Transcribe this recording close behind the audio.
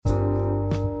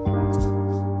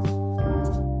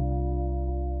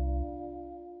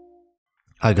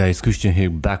Hi guys, Christian here,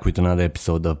 back with another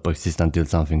episode of Persist Until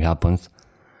Something Happens.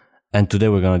 And today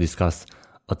we're going to discuss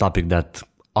a topic that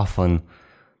often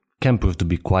can prove to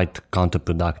be quite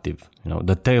counterproductive.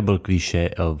 The terrible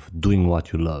cliche of doing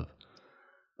what you love.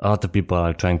 A lot of people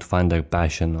are trying to find their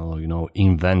passion or,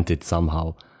 invent it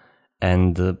somehow.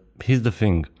 And here's the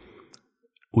thing.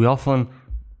 We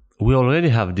already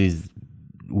have these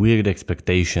weird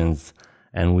expectations,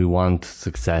 and we want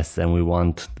success, and we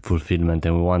want fulfillment,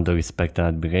 and we want the respect and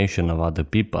admiration of other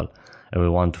people, and we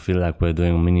want to feel like we're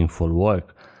doing meaningful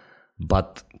work.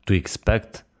 But to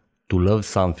expect to love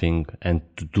something and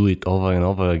to do it over and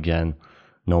over again,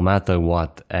 no matter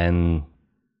what, and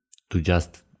to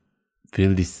just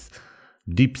feel this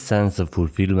deep sense of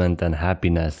fulfillment and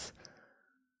happiness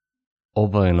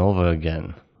over and over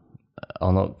again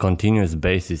on a continuous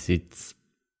basis, it's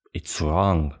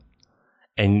wrong.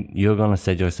 And you're gonna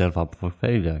set yourself up for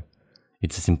failure.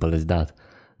 It's as simple as that.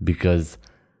 Because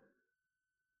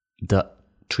the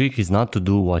trick is not to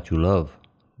do what you love.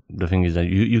 The thing is that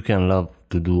you can love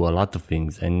to do a lot of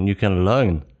things, and you can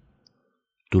learn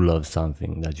to love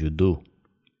something that you do.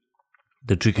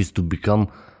 The trick is to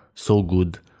become so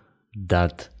good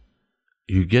that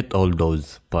you get all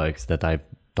those perks that I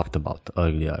talked about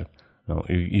earlier.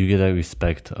 You get a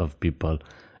respect of people.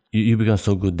 You become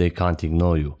so good they can't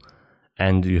ignore you.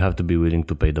 And you have to be willing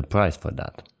to pay the price for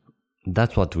that.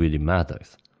 That's what really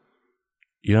matters.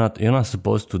 You're not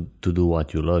supposed to do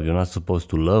what you love. You're not supposed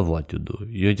to love what you do.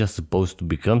 You're just supposed to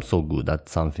become so good at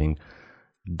something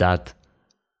that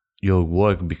your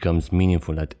work becomes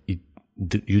meaningful, that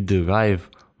you derive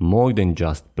more than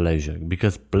just pleasure,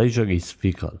 because pleasure is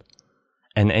fickle.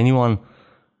 And anyone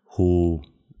who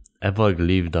ever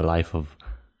lived a life of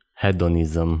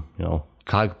hedonism,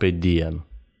 carpe diem,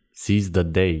 seize the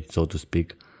day, so to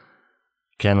speak,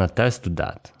 can attest to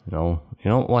that.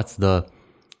 What's the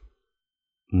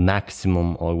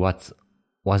maximum, or what's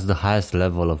the highest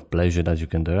level of pleasure that you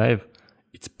can derive?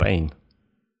 It's pain.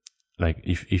 Like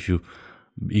if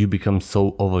you become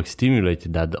so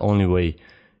overstimulated that the only way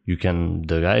you can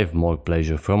derive more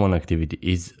pleasure from an activity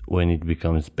is when it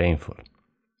becomes painful.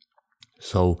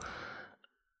 So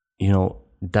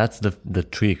that's the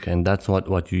trick, and that's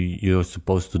what you're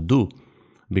supposed to do.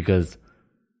 Because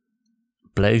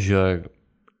pleasure,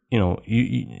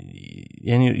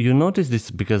 you notice this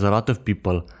because a lot of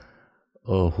people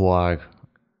who are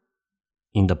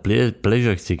in the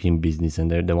pleasure-seeking business, and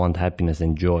they want happiness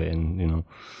and joy and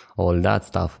all that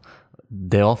stuff,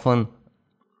 they often,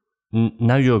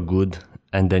 now you're good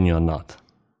and then you're not.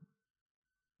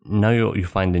 Now you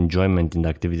find enjoyment in the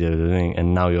activity that you're doing,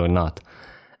 and now you're not.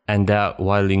 And they're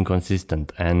wildly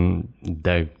inconsistent, and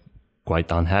they're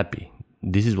quite unhappy.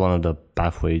 This is one of the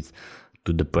pathways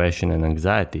to depression and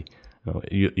anxiety.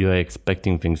 You're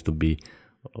expecting things to be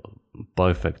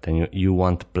perfect, and you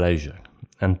want pleasure.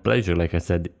 And pleasure, like I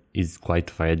said, is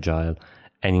quite fragile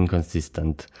and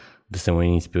inconsistent, the same way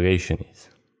inspiration is.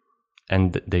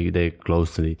 And they're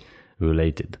closely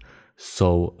related.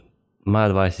 So my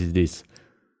advice is this.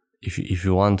 If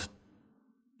you want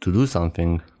to do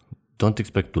something, don't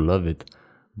expect to love it,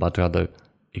 but rather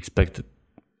expect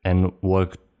and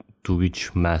work to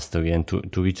reach mastery and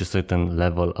to reach a certain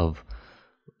level of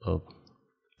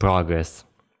progress.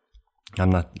 I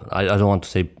don't want to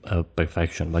say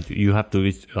perfection, but you have to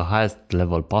reach the highest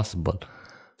level possible,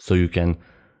 so you can,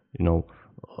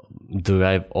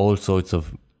 derive all sorts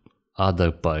of other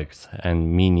perks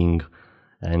and meaning,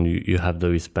 and you have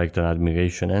the respect and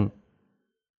admiration, and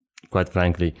quite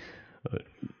frankly,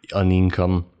 an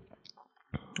income.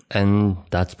 And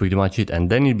that's pretty much it. And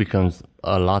then it becomes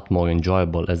a lot more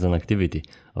enjoyable as an activity,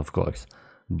 of course.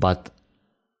 But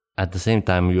at the same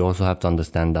time, you also have to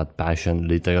understand that passion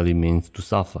literally means to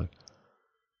suffer.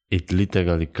 It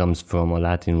literally comes from a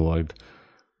Latin word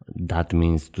that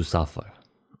means to suffer.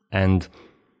 And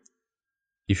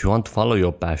if you want to follow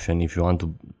your passion, if you want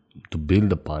to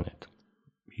build upon it,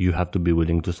 you have to be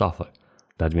willing to suffer.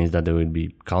 That means that there will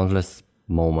be countless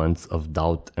moments of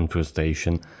doubt and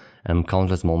frustration, and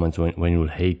countless moments when you'll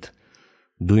hate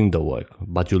doing the work,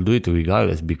 but you'll do it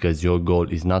regardless, because your goal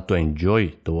is not to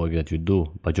enjoy the work that you do,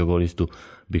 but your goal is to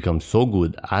become so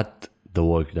good at the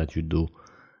work that you do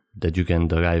that you can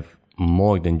derive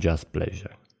more than just pleasure.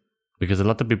 Because a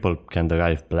lot of people can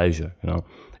derive pleasure.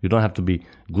 You don't have to be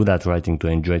good at writing to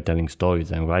enjoy telling stories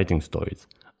and writing stories.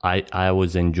 I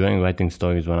was enjoying writing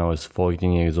stories when I was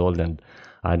 14 years old, and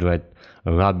I'd write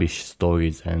rubbish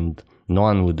stories and no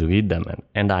one would read them,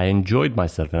 and I enjoyed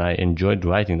myself, and I enjoyed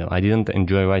writing them. I didn't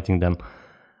enjoy writing them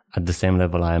at the same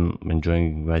level I'm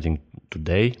enjoying writing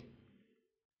today,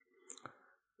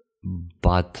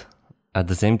 but at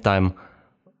the same time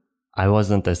I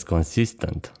wasn't as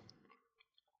consistent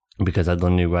because I'd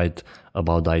only write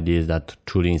about ideas that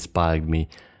truly inspired me,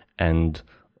 and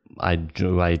I'd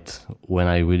write when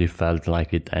I really felt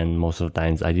like it, and most of the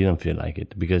times I didn't feel like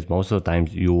it, because most of the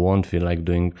times you won't feel like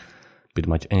doing pretty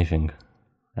much anything,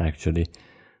 actually.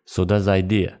 So that's the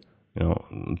idea.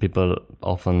 People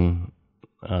often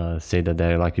say that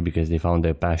they're lucky because they found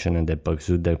their passion and they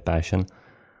pursued their passion.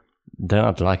 They're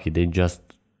not lucky. They just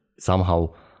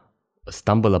somehow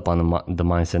stumble upon the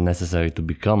mindset necessary to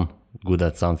become good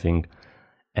at something,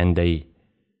 and they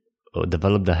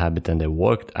developed the habit and they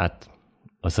worked at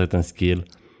a certain skill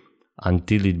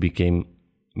until it became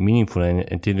meaningful and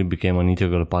until it became an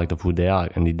integral part of who they are,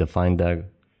 and it defined their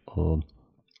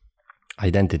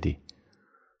identity.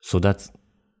 So that's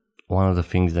one of the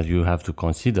things that you have to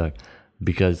consider,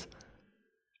 because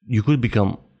you could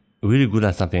become really good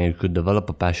at something and you could develop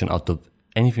a passion out of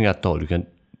anything at all. You can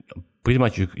pretty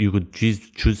much you could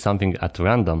choose something at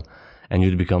random and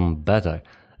you'd become better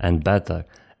and better.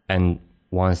 And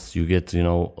once you get,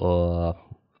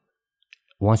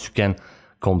 once you can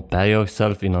compare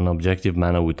yourself in an objective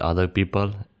manner with other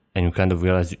people and you kind of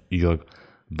realize you're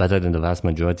better than the vast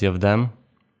majority of them,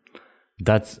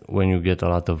 that's when you get a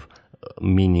lot of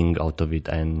meaning out of it,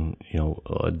 and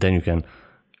then you can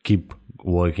keep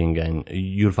working and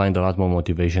you'll find a lot more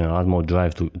motivation, a lot more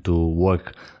drive to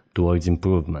work towards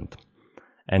improvement.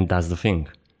 And that's the thing,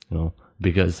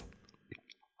 because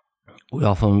we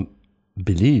often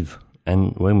believe,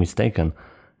 and we're mistaken,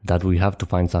 that we have to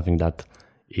find something that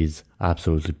is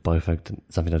absolutely perfect,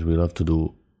 something that we love to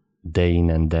do day in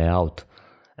and day out.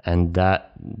 And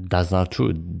that's not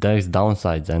true. There's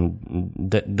downsides, and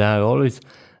there are always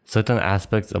certain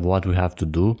aspects of what we have to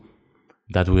do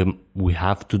that we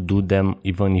have to do them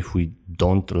even if we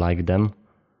don't like them,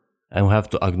 and we have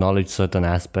to acknowledge certain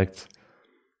aspects,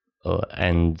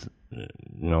 and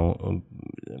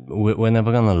we're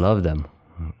never gonna love them.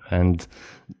 And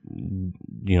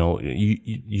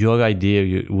your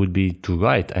idea would be to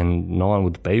write, and no one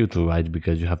would pay you to write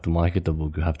because you have to market a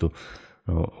book, you have to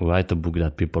write a book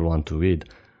that people want to read.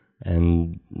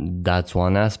 And that's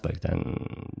one aspect,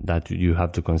 and that you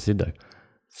have to consider.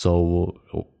 So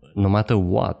no matter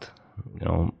what,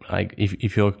 like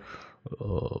if your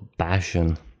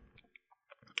passion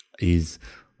is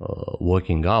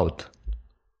working out,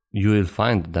 you will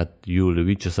find that you will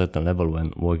reach a certain level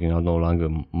when working out no longer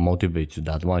motivates you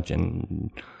that much,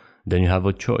 and then you have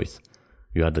a choice.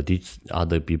 You either teach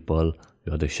other people,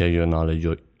 you either share your knowledge,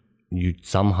 or you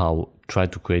somehow try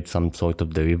to create some sort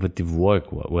of derivative work,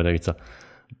 whether it's a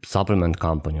supplement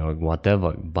company or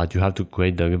whatever, but you have to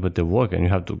create derivative work, and you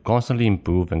have to constantly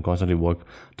improve and constantly work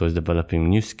towards developing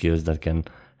new skills that can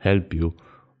help you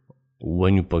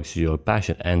when you pursue your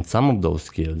passion. And some of those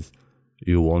skills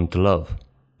you won't love,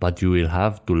 but you will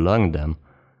have to learn them,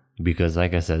 because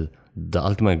like I said, the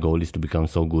ultimate goal is to become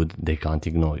so good they can't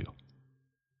ignore you.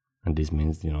 And this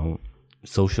means,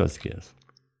 social skills.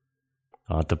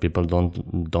 A lot of people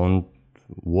don't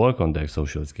work on their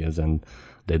social skills, and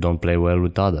they don't play well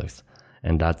with others.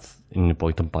 And that's an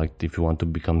important part if you want to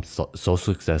become so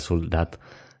successful that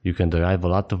you can derive a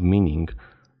lot of meaning,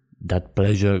 that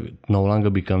pleasure no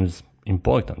longer becomes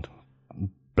important.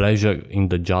 Pleasure in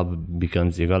the job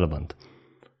becomes irrelevant.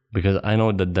 Because I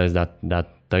know that there's that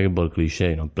terrible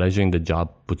cliche, pleasure in the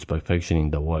job puts perfection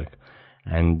in the work.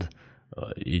 And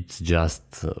it's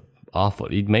just awful.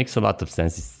 It makes a lot of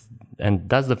sense. And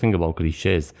that's the thing about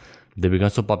cliches. They become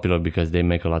so popular because they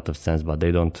make a lot of sense, but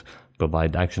they don't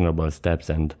provide actionable steps.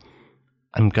 And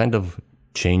I'm kind of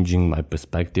changing my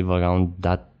perspective around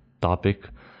that topic.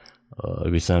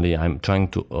 Recently, I'm trying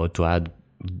to add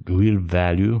real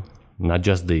value, not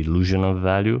just the illusion of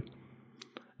value.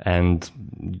 And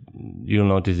you'll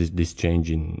notice this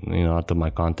change in a lot of my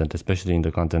content, especially in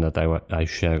the content that I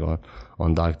share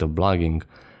on the art of blogging.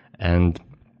 And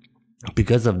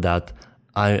because of that,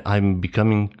 I'm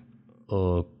becoming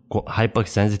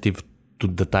hypersensitive to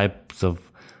the types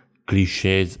of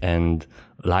cliches and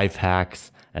life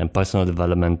hacks and personal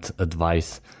development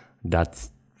advice that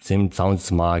sounds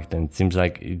smart and seems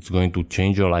like it's going to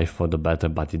change your life for the better,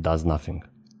 but it does nothing.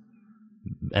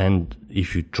 And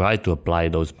if you try to apply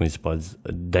those principles,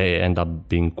 they end up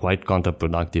being quite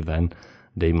counterproductive, and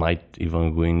they might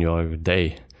even ruin your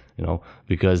day,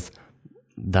 because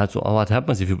that's what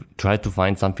happens if you try to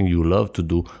find something you love to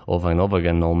do over and over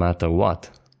again, no matter what.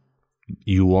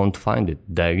 You won't find it.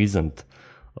 There isn't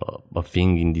a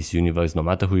thing in this universe, no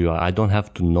matter who you are. I don't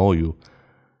have to know you,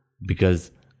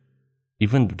 because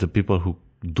even the people who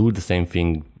do the same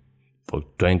thing for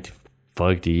 20,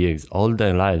 30 years, all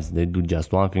their lives, they do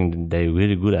just one thing, they're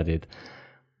really good at it.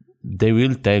 they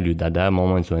will tell you that there are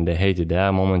moments when they hate it, there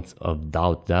are moments of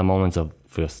doubt, there are moments of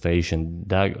frustration,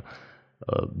 there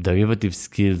are derivative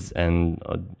skills and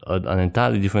an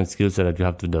entirely different skill set that you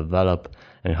have to develop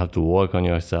and you have to work on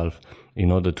yourself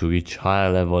in order to reach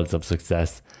higher levels of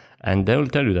success. And they will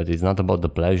tell you that it's not about the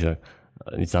pleasure,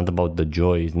 it's not about the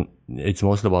joy, it's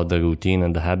mostly about the routine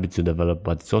and the habits you develop,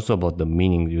 but it's also about the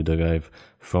meaning you derive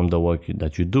from the work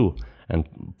that you do. And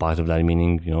part of that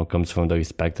meaning, comes from the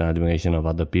respect and admiration of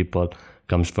other people,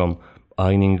 comes from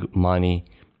earning money,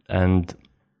 and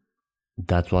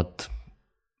that's what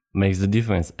makes the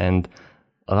difference. And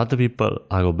a lot of people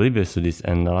are oblivious to this,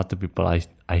 and a lot of people,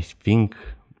 I think,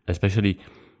 especially,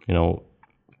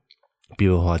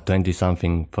 people who are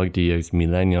 20-something, 30 years,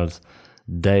 millennials,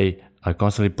 they are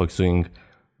constantly pursuing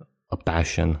a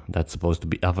passion that's supposed to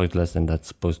be effortless and that's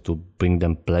supposed to bring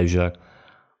them pleasure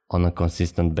on a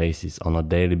consistent basis, on a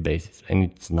daily basis. And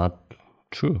it's not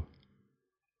true.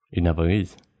 It never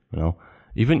is,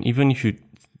 Even if you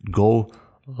go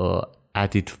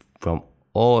at it from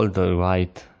all the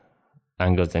right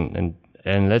angles and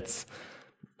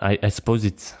I suppose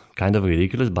it's kind of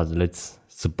ridiculous, but let's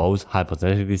suppose,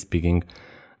 hypothetically speaking,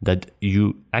 that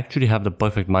you actually have the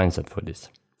perfect mindset for this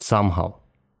somehow.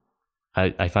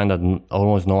 I find that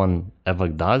almost no one ever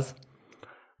does,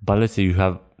 but let's say you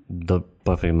have the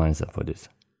perfect mindset for this.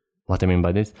 What I mean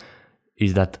by this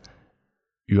is that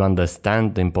you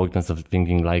understand the importance of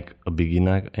thinking like a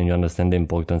beginner, and you understand the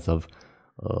importance of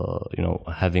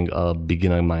having a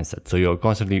beginner mindset. So you're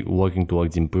constantly working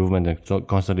towards improvement and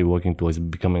constantly working towards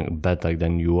becoming better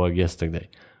than you were yesterday.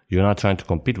 You're not trying to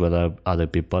compete with other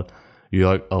people. You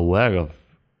are aware of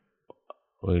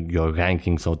your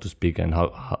ranking, so to speak, and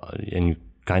and you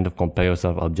kind of compare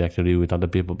yourself objectively with other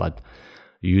people, but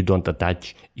you don't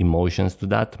attach emotions to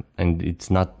that, and it's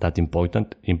not that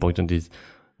important. Important is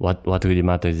what really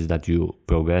matters is that you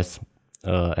progress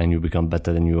and you become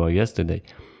better than you were yesterday.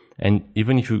 And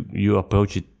even if you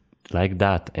approach it like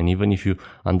that, and even if you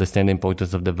understand the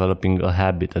importance of developing a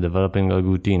habit, developing a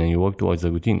routine, and you work towards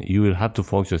a routine, you will have to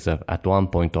force yourself at one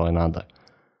point or another.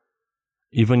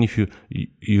 Even if you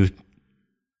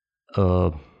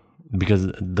because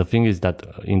the thing is that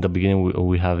in the beginning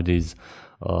we have these,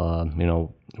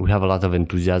 we have a lot of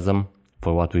enthusiasm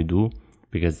for what we do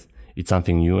because it's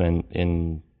something new,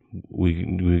 and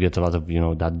we get a lot of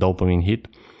that dopamine hit,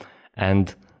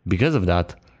 and because of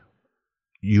that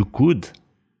you could,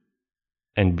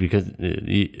 and because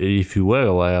if you were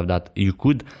aware of that, you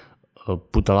could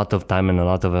put a lot of time and a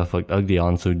lot of effort early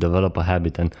on, so you develop a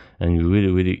habit and you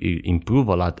really improve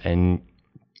a lot, and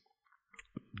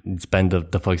spend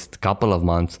the first couple of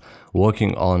months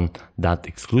working on that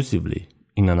exclusively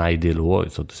in an ideal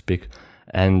world, so to speak,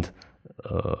 and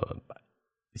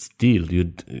still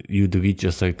you'd reach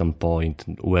a certain point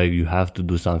where you have to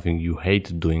do something you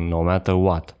hate doing no matter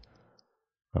what.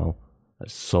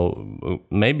 So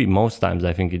maybe most times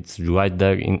I think it's right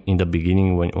there in the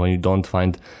beginning when you don't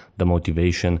find the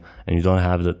motivation and you don't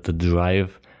have the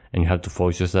drive and you have to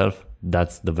force yourself.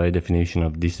 That's the very definition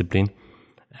of discipline.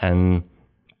 And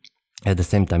at the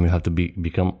same time you have to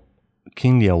become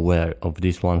keenly aware of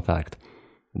this one fact,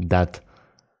 that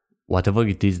whatever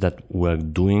it is that we're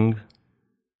doing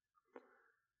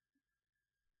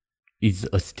is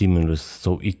a stimulus,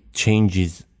 so it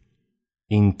changes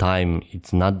in time.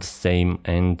 It's not the same,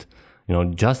 and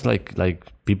just like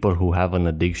people who have an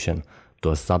addiction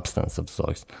to a substance of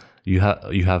sorts, you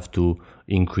have to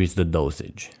increase the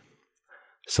dosage.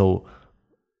 So,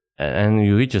 and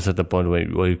you reach a certain point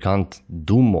where you can't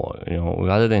do more.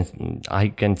 Rather than I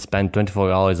can spend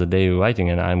 24 hours a day writing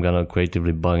and I'm gonna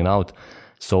creatively burn out.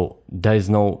 So there is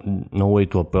no way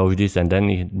to approach this, and then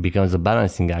it becomes a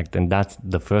balancing act, and that's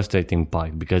the frustrating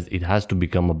part, because it has to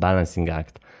become a balancing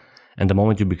act. And the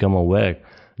moment you become aware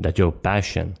that your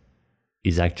passion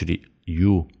is actually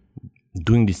you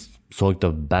doing this sort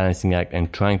of balancing act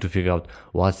and trying to figure out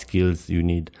what skills you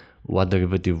need, what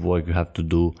derivative work you have to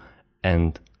do,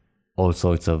 and all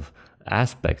sorts of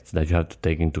aspects that you have to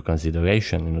take into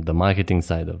consideration, the marketing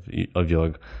side of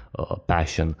your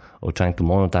passion, or trying to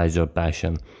monetize your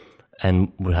passion,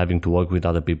 and having to work with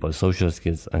other people, social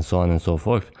skills, and so on and so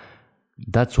forth.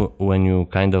 That's when you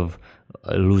kind of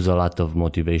lose a lot of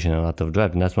motivation, a lot of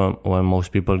drive, and that's when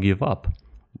most people give up.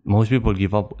 Most people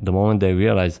give up the moment they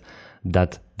realize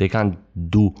that they can't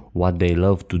do what they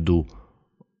love to do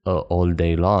all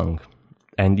day long.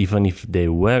 And even if they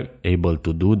were able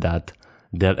to do that,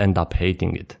 they'll end up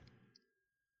hating it.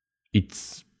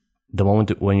 It's the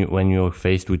moment when you're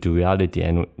faced with reality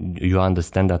and you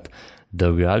understand that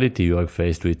the reality you are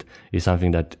faced with is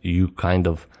something that you kind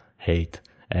of hate,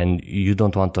 And you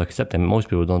don't want to accept, and most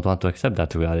people don't want to accept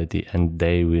that reality, and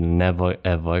they will never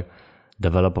ever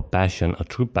develop a passion, a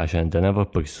true passion, and they never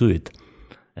pursue it,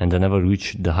 and they never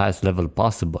reach the highest level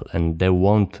possible, and they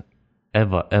won't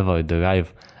ever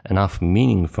derive enough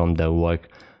meaning from their work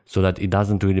so that it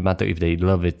doesn't really matter if they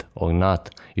love it or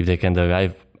not, if they can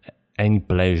derive any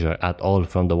pleasure at all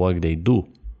from the work they do.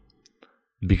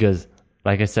 Because,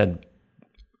 like I said,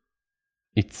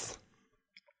 it's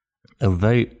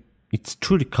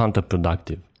truly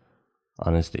counterproductive.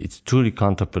 Honestly, it's truly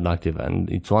counterproductive, and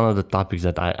it's one of the topics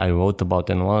that I wrote about,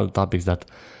 and one of the topics that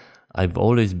I've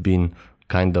always been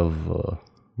kind of,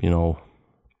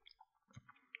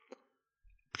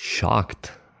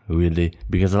 shocked, really,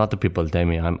 because a lot of people tell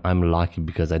me I'm lucky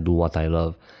because I do what I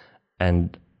love,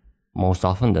 and most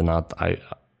often than not,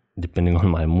 depending on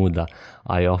my mood,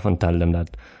 I often tell them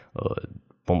that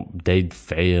they'd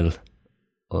fail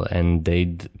and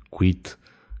they'd quit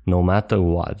no matter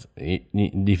what,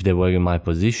 if they were in my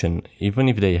position, even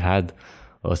if they had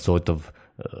a sort of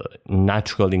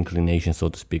natural inclination, so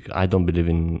to speak. I don't believe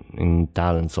in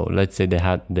talent, so let's say they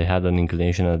had an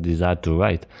inclination, a desire to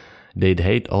write. They'd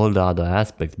hate all the other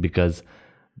aspects because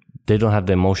they don't have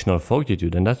the emotional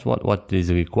fortitude, and that's what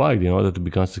is required in order to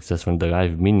become successful and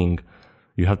derive meaning.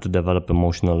 You have to develop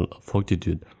emotional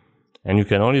fortitude, and you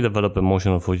can only develop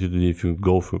emotional fortitude if you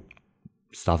go through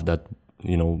stuff that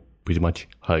pretty much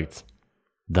hurts.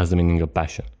 That's the meaning of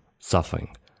passion,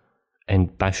 suffering.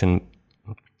 And passion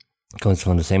comes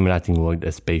from the same Latin word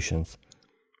as patience,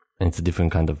 and it's a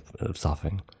different kind of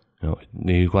suffering. It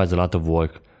requires a lot of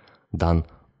work done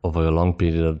over a long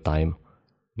period of time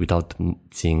without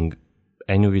seeing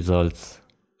any results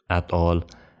at all,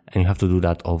 and you have to do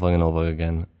that over and over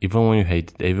again, even when you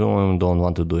hate it, even when you don't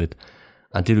want to do it,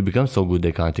 until you become so good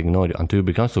they can't ignore you, until you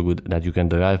become so good that you can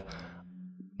derive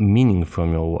meaning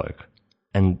from your work.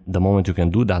 And the moment you can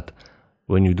do that,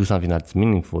 when you do something that's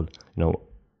meaningful,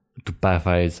 to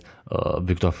paraphrase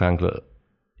Viktor Frankl,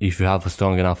 if you have a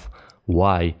strong enough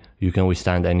why, you can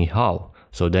withstand any how.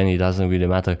 So then it doesn't really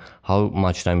matter how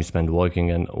much time you spend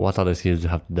working and what other skills you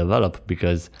have to develop,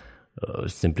 because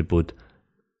simply put,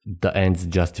 the ends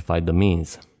justify the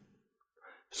means.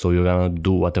 So you're gonna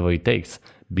do whatever it takes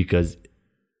because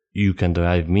you can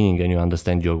derive meaning and you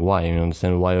understand your why, and you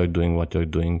understand why you're doing what you're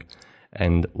doing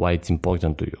and why it's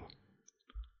important to you.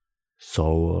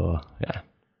 So yeah,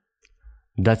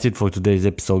 that's it for today's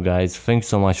episode, guys. Thanks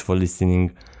so much for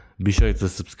listening. Be sure to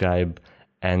subscribe,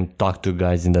 and talk to you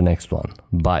guys in the next one.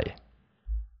 Bye.